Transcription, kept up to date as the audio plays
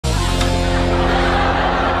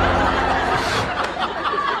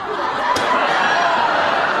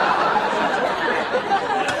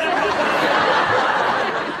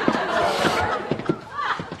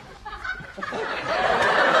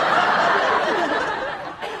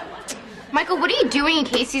Michael, what are you doing in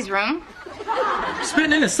Casey's room?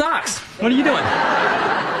 Spitting in his socks. What are you doing?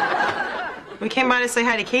 We came by to say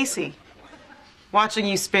hi to Casey. Watching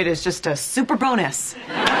you spit is just a super bonus.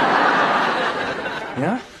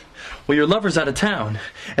 Yeah? Well, your lover's out of town.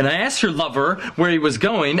 And I asked your lover where he was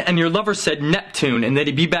going, and your lover said Neptune and that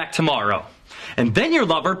he'd be back tomorrow. And then your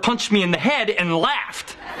lover punched me in the head and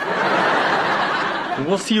laughed. And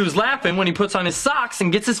we'll see who's laughing when he puts on his socks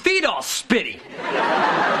and gets his feet all spitty.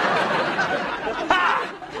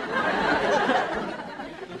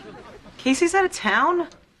 Casey's out of town?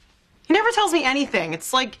 He never tells me anything.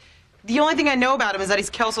 It's like the only thing I know about him is that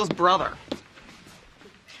he's Kelso's brother.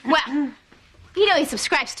 Well, you know he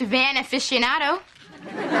subscribes to Van Aficionado.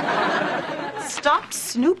 Stop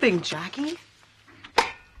snooping, Jackie.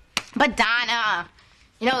 But Donna,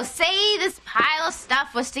 you know, say this pile of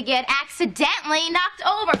stuff was to get accidentally knocked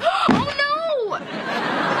over. Oh, no!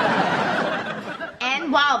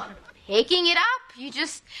 And while picking it up, you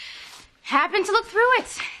just happen to look through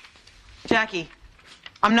it. Jackie,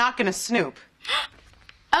 I'm not gonna snoop.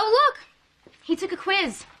 Oh, look! He took a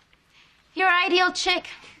quiz. Your ideal chick,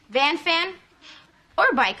 Van fan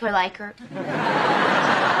or biker liker?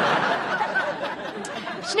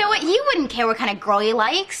 But you know what? You wouldn't care what kind of girl he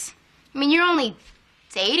likes. I mean, you're only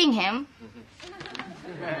dating him.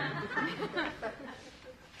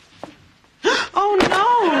 Oh,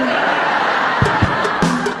 no!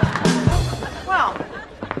 Well,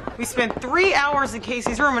 we spent 3 hours in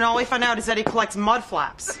Casey's room, and all we found out is that he collects mud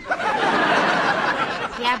flaps.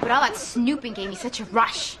 Yeah, but all that snooping gave me such a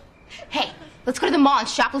rush. Hey, let's go to the mall and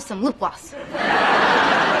shop with some lip gloss.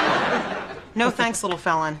 No thanks, little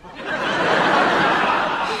felon.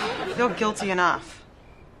 I feel guilty enough.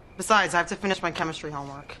 Besides, I have to finish my chemistry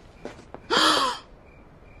homework.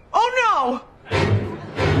 Oh, no!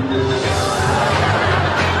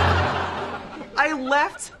 I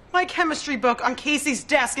left my chemistry book on Casey's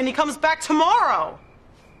desk, and he comes back tomorrow.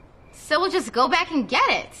 So we'll just go back and get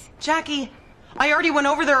it. Jackie, I already went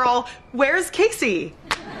over there all, where's Casey?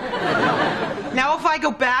 Now if I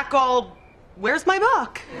go back all, where's my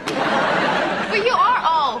book? But you are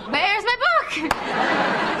all, where's my book?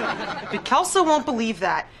 But Kelso won't believe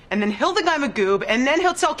that, and then he'll think I'm a goob, and then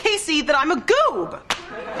he'll tell Casey that I'm a goob.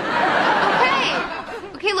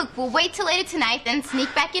 Okay, look, we'll wait till later tonight, then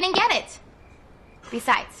sneak back in and get it.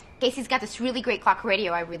 Besides, Casey's got this really great clock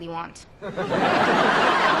radio I really want.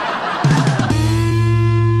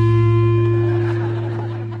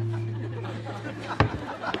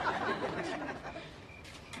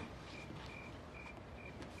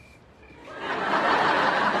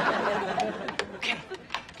 Okay,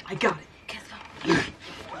 I got it.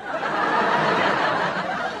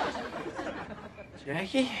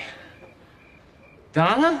 Jackie?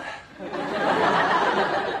 Donna?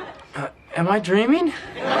 Am I dreaming?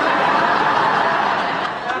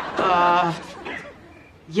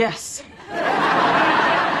 Yes.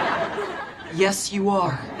 Yes, you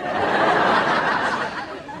are.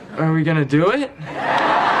 Are we gonna do it?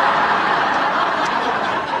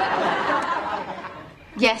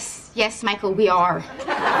 Yes, Michael, we are.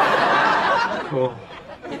 Cool.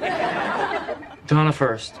 Donna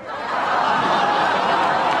first.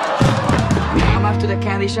 I'm off to the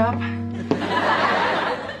candy shop.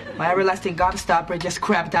 My everlasting gobstopper just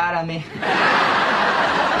crapped out on me.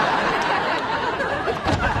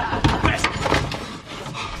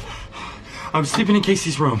 I was sleeping in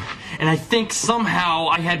Casey's room, and I think somehow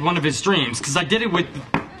I had one of his dreams, because I did it with...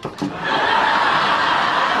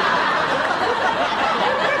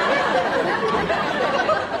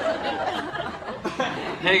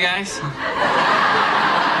 Hey, guys.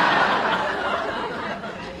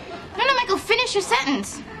 No, Michael, finish your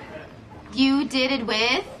sentence. You did it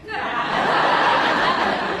with?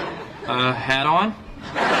 Hat on.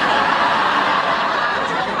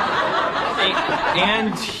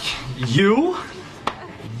 And you?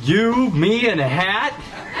 You, me, and a hat?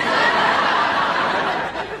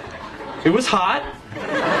 It was hot.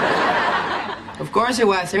 Of course it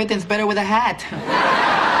was. Everything's better with a hat.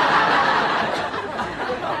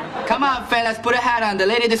 Come on, fellas, put a hat on. The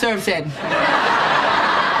lady deserves it.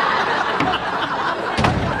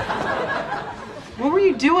 What were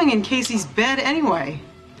you doing in Casey's bed anyway?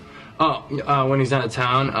 Oh, when he's out of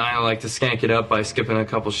town, I like to skank it up by skipping a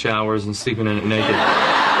couple showers and sleeping in it naked.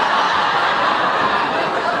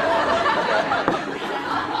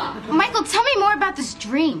 Michael, tell me more about this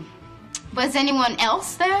dream. Was anyone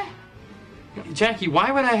else there? Jackie,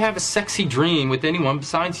 why would I have a sexy dream with anyone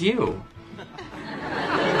besides you?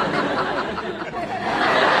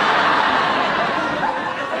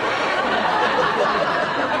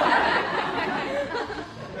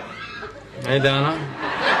 Hey, Donna.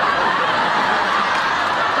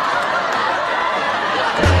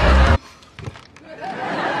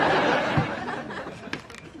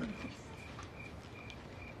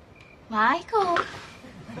 Michael.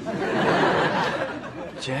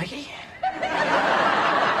 Jackie?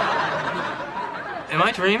 Am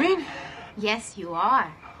I dreaming? Yes, you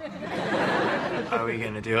are. Are we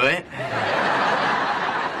gonna do it?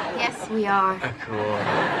 Yes, we are. Cool.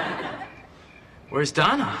 Where's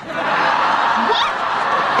Donna? What?